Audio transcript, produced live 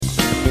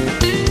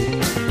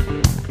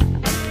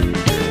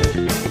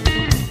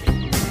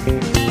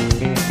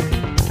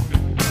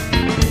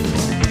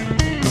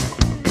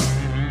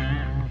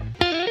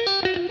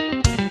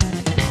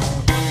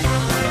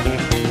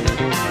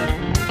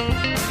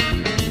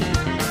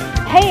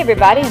Hey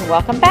everybody, and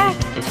welcome back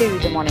to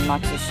the Morning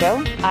Moxie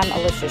Show. I'm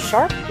Alicia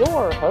Sharp,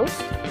 your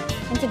host,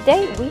 and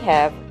today we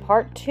have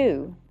part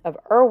 2 of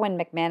Erwin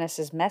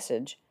McManus's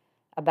message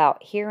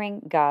about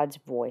hearing God's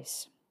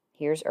voice.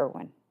 Here's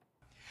Erwin.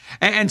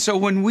 And so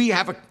when we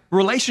have a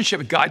relationship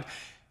with God,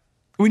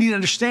 we need to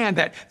understand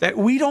that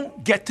we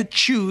don't get to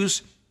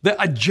choose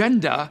the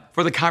agenda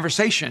for the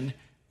conversation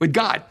with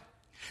God.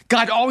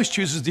 God always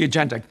chooses the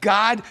agenda.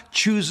 God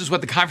chooses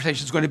what the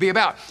conversation is going to be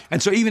about.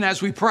 And so even as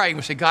we pray,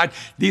 we say, God,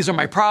 these are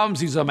my problems.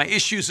 These are my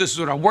issues. This is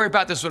what I'm worried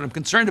about. This is what I'm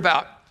concerned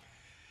about.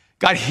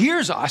 God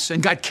hears us,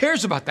 and God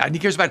cares about that. And he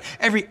cares about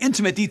every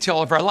intimate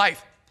detail of our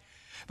life.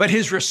 But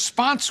his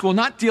response will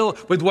not deal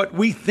with what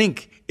we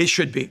think it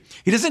should be.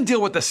 He doesn't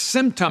deal with the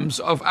symptoms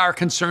of our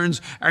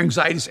concerns, our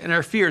anxieties, and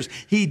our fears.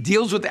 He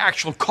deals with the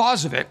actual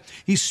cause of it.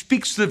 He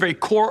speaks to the very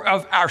core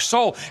of our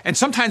soul. And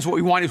sometimes what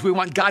we want is we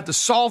want God to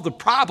solve the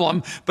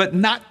problem, but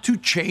not to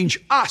change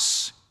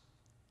us.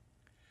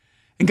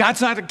 And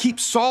God's not to keep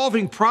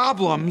solving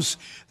problems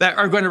that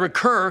are going to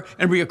recur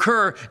and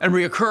reoccur and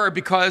reoccur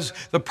because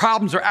the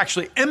problems are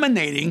actually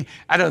emanating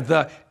out of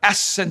the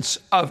essence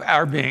of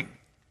our being.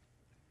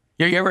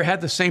 You ever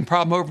had the same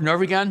problem over and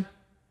over again?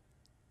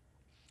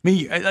 I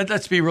mean,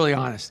 let's be really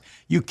honest.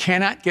 You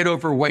cannot get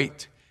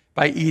overweight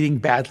by eating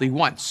badly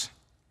once.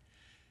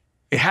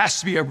 It has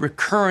to be a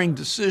recurring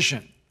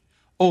decision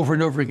over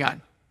and over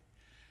again.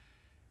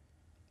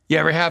 You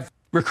ever have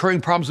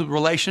recurring problems with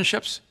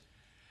relationships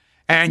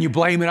and you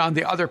blame it on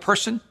the other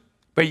person?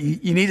 But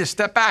you need to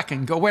step back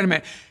and go, wait a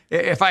minute.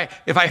 If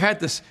I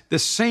had this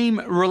same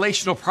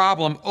relational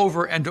problem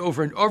over and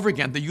over and over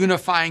again, the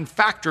unifying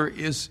factor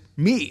is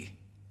me.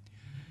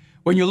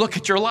 When you look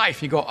at your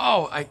life, you go,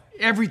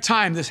 every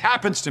time this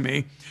happens to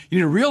me, you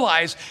need to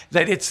realize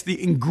that it's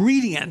the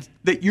ingredient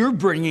that you're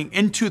bringing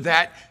into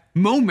that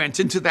moment,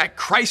 into that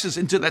crisis,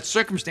 into that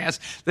circumstance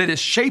that is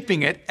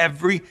shaping it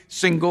every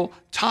single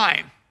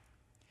time.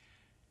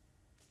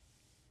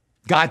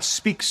 God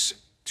speaks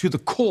to the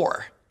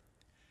core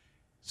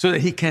so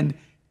that he can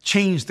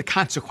change the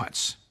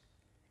consequence,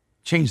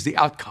 change the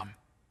outcome.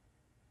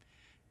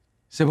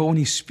 So, but when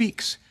he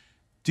speaks,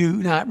 do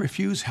not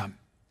refuse him.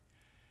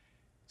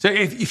 So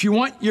if you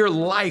want your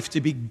life to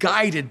be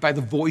guided by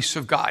the voice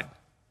of God,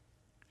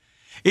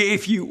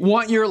 if you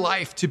want your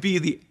life to be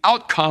the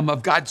outcome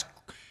of God's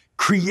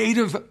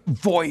creative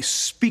voice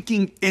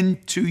speaking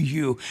into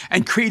you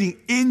and creating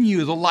in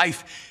you the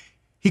life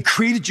he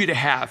created you to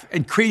have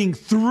and creating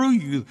through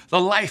you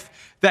the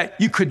life that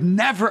you could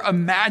never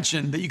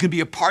imagine that you can be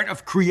a part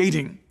of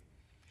creating,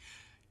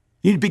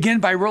 you need to begin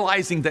by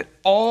realizing that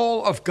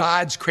all of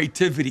God's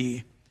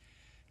creativity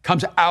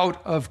comes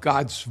out of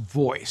God's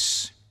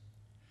voice.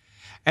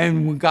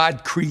 And when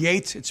God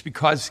creates, it's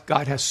because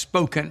God has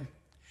spoken.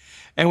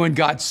 And when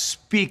God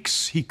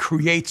speaks, he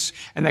creates,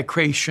 and that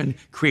creation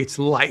creates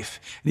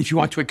life. And if you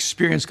want to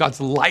experience God's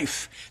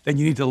life, then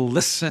you need to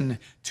listen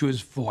to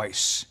his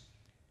voice.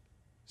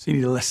 So you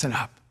need to listen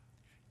up.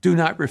 Do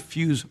not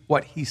refuse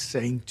what he's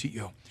saying to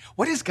you.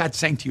 What is God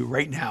saying to you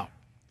right now?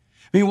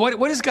 I mean,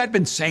 what has God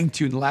been saying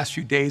to you in the last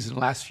few days and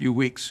the last few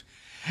weeks?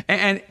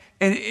 And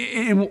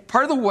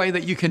part of the way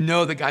that you can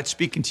know that God's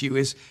speaking to you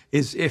is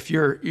if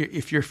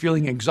you're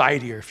feeling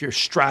anxiety, or if you're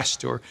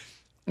stressed, or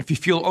if you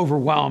feel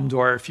overwhelmed,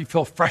 or if you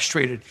feel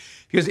frustrated.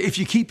 Because if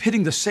you keep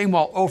hitting the same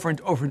wall over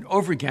and over and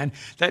over again,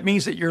 that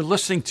means that you're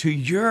listening to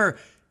your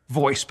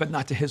voice, but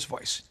not to his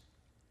voice.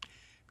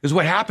 Because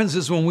what happens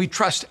is when we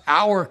trust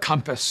our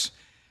compass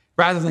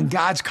rather than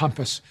God's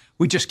compass,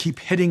 we just keep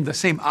hitting the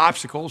same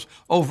obstacles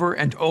over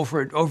and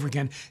over and over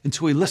again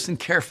until we listen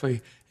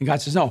carefully. And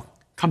God says, no,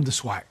 come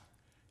this way.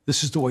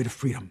 This is the way to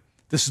freedom.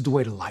 This is the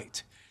way to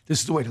light.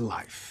 This is the way to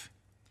life.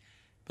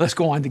 But let's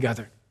go on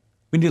together.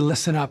 We need to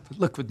listen up.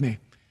 Look with me. It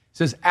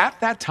says, at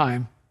that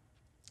time,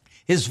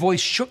 his voice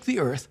shook the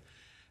earth,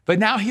 but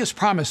now he has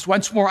promised,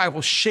 once more I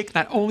will shake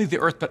not only the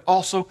earth, but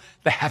also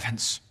the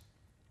heavens.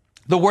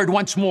 The word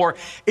once more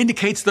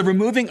indicates the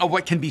removing of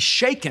what can be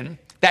shaken,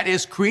 that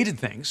is, created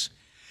things,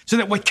 so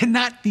that what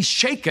cannot be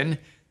shaken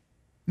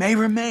may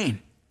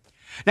remain.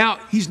 Now,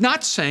 he's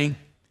not saying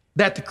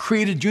that the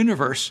created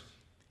universe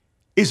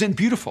isn't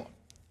beautiful.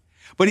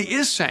 What he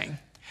is saying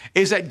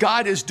is that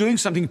God is doing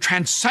something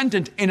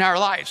transcendent in our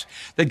lives,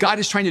 that God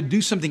is trying to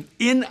do something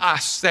in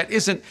us that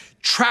isn't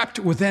trapped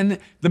within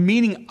the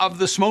meaning of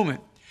this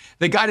moment,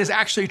 that God is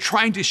actually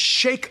trying to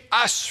shake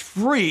us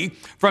free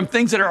from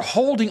things that are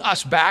holding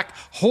us back,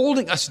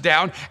 holding us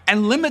down,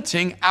 and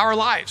limiting our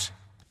lives.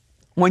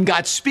 When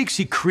God speaks,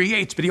 he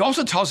creates, but he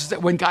also tells us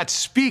that when God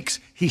speaks,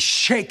 he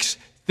shakes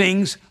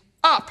things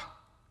up.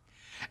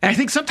 And I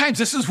think sometimes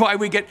this is why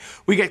we get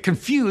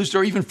confused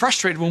or even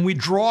frustrated when we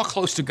draw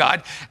close to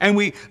God and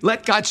we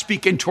let God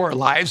speak into our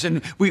lives.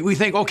 And we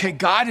think, okay,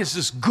 God is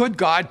this good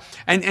God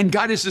and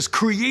God is this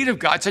creative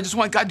God. So I just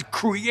want God to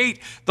create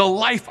the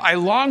life I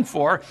long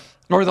for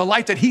or the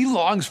life that he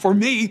longs for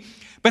me.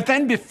 But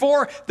then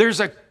before there's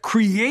a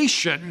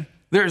creation,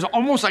 there's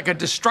almost like a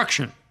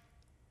destruction.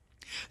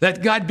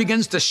 That God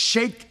begins to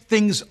shake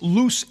things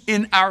loose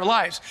in our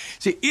lives.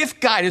 See, if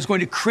God is going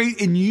to create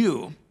in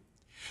you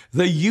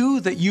the you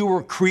that you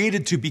were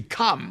created to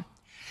become,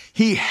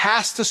 he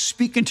has to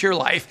speak into your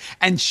life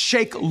and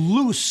shake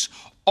loose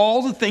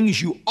all the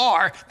things you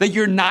are that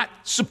you're not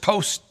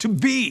supposed to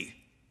be.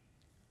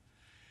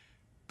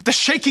 But the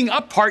shaking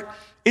up part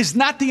is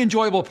not the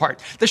enjoyable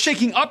part. The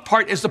shaking up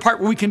part is the part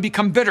where we can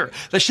become bitter.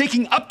 The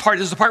shaking up part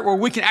is the part where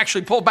we can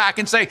actually pull back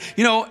and say,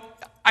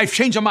 I've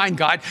changed my mind,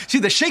 God. See,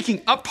 the shaking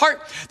up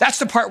part, that's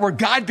the part where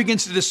God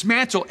begins to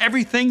dismantle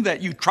everything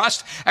that you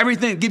trust,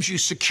 everything that gives you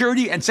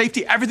security and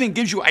safety, everything that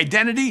gives you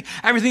identity,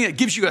 everything that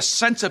gives you a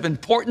sense of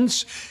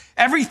importance,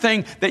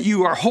 everything that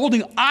you are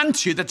holding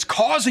onto that's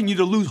causing you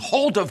to lose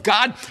hold of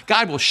God.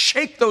 God will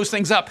shake those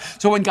things up.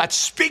 So when God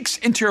speaks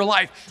into your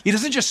life, he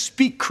doesn't just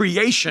speak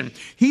creation,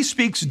 he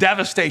speaks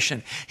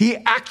devastation. He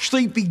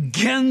actually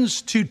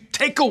begins to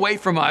take away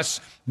from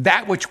us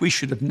that which we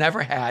should have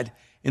never had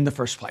in the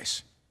first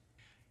place.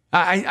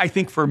 I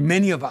think for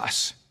many of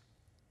us,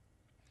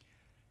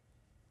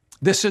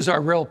 this is our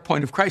real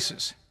point of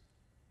crisis.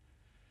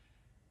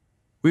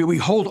 We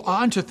hold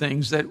on to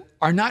things that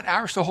are not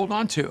ours to hold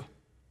on to.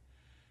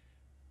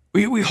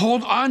 We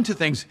hold on to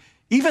things,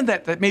 even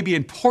that may be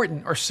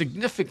important or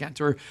significant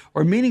or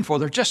meaningful.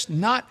 They're just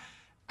not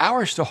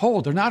ours to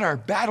hold. They're not our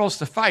battles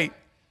to fight.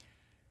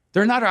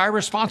 They're not our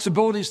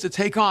responsibilities to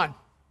take on.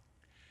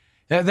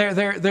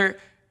 They're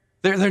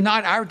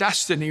not our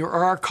destiny or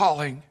our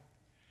calling.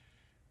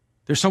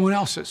 They're someone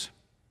else's.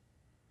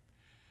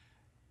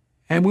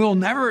 And we'll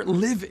never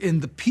live in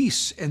the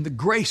peace and the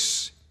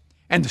grace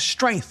and the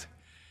strength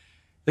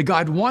that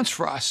God wants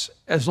for us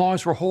as long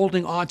as we're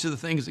holding on to the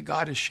things that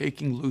God is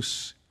shaking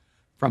loose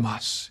from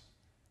us.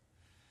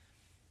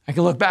 I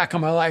can look back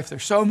on my life.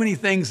 There's so many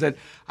things that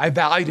I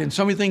valued and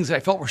so many things that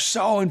I felt were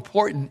so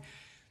important.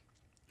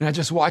 And I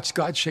just watched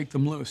God shake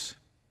them loose.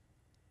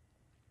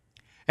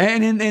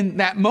 And in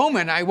that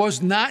moment, I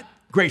was not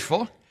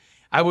grateful.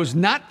 I was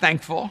not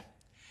thankful.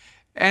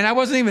 And I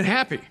wasn't even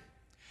happy. I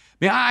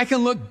mean, I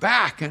can look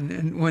back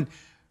and when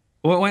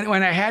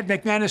I had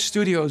McManus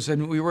Studios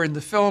and we were in the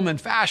film and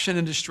fashion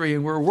industry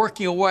and we were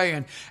working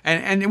away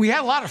and we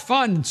had a lot of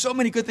fun and so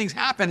many good things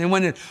happened. And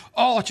when it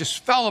all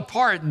just fell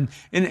apart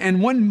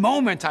and one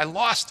moment I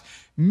lost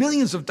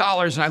millions of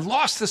dollars and I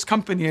lost this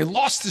company, I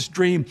lost this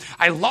dream,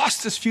 I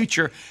lost this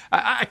future.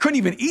 I couldn't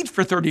even eat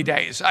for 30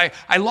 days.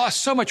 I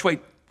lost so much weight,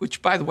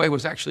 which by the way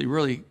was actually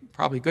really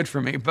probably good for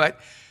me, but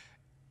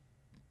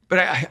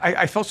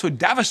I felt so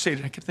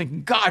devastated. I kept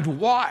thinking, God,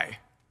 why?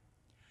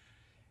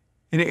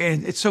 And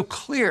it's so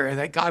clear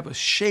that God was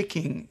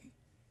shaking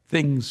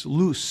things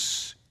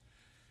loose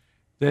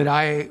that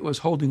I was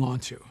holding on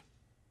to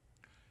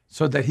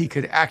so that he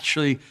could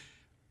actually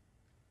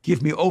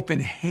give me open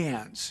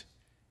hands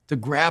to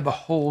grab a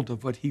hold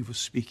of what he was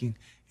speaking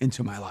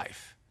into my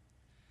life.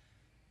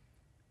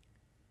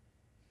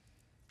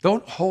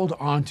 Don't hold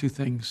on to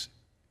things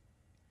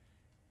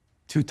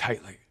too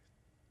tightly.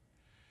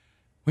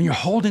 When you're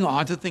holding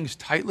on to things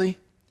tightly,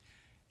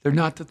 they're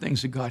not the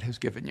things that God has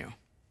given you.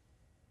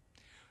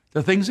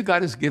 The things that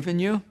God has given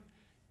you,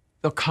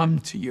 they'll come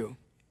to you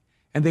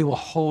and they will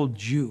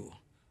hold you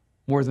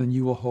more than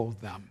you will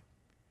hold them.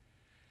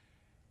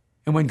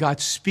 And when God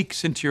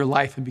speaks into your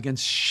life and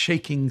begins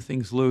shaking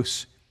things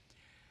loose,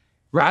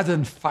 rather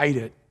than fight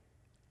it,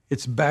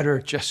 it's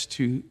better just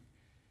to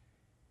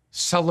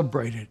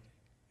celebrate it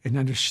and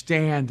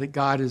understand that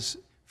God is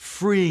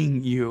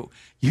freeing you.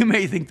 You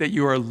may think that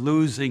you are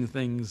losing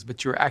things,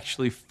 but you're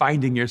actually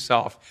finding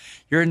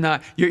yourself. You're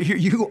not,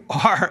 you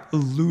are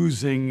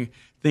losing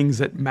things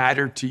that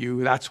matter to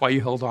you. That's why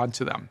you hold on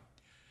to them.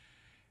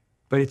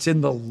 But it's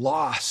in the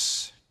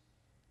loss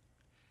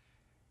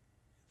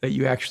that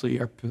you actually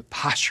are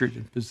postured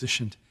and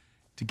positioned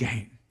to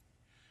gain.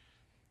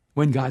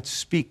 When God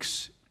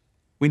speaks,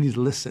 we need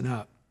to listen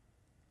up.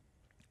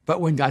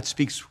 But when God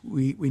speaks,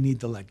 we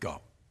need to let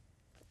go.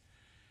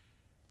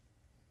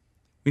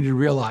 We need to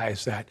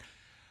realize that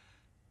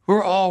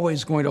we're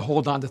always going to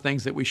hold on to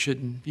things that we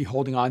shouldn't be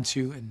holding on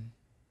to and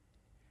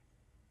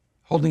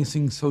holding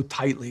things so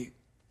tightly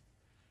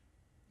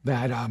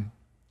that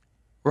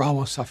we're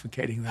almost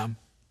suffocating them.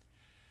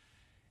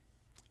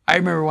 I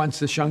remember once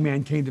this young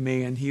man came to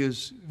me and he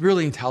was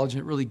really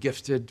intelligent, really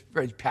gifted,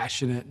 very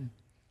passionate.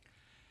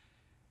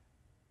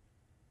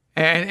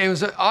 And it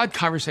was an odd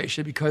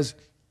conversation because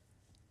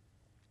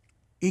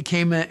he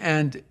came in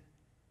and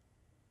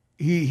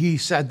he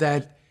said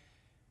that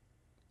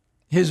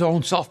his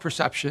own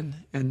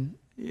self-perception, and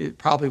it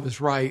probably was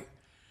right,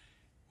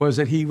 was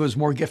that he was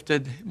more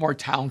gifted, more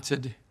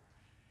talented,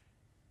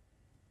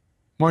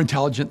 more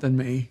intelligent than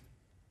me.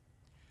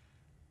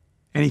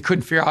 And he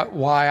couldn't figure out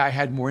why I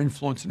had more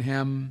influence than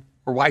him,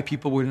 or why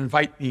people would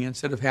invite me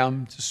instead of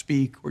him to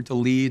speak or to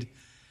lead.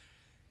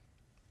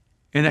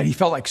 And that he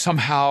felt like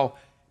somehow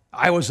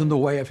I was in the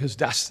way of his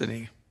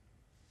destiny.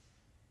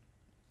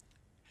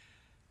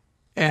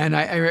 And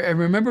I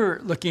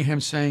remember looking at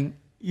him saying,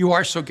 you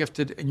are so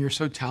gifted and you're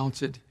so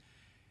talented.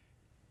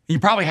 You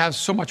probably have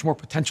so much more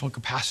potential and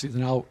capacity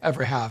than I'll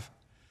ever have.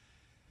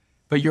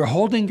 But you're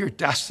holding your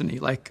destiny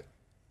like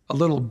a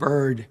little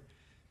bird,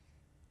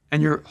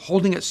 and you're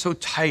holding it so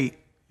tight,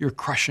 you're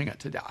crushing it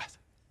to death.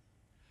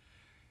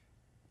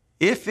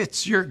 If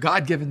it's your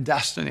God-given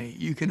destiny,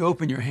 you can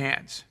open your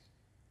hands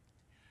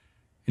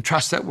and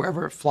trust that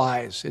wherever it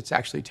flies, it's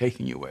actually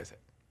taking you with it.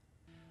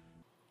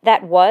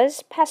 That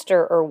was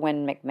Pastor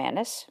Erwin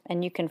McManus,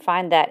 and you can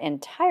find that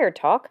entire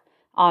talk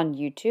on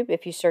YouTube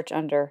if you search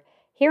under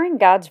Hearing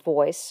God's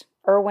Voice,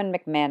 Erwin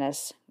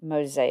McManus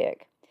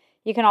Mosaic.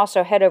 You can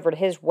also head over to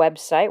his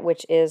website,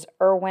 which is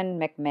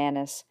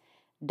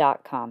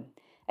erwinmcmanus.com.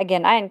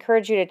 Again, I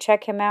encourage you to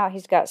check him out.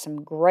 He's got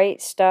some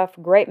great stuff,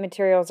 great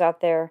materials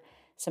out there,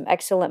 some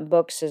excellent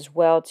books as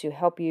well to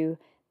help you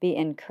be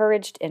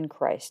encouraged in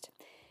Christ.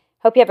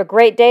 Hope you have a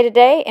great day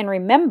today, and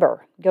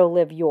remember, go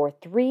live your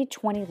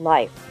 320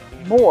 life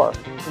more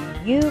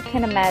than you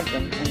can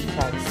imagine in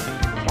Christ.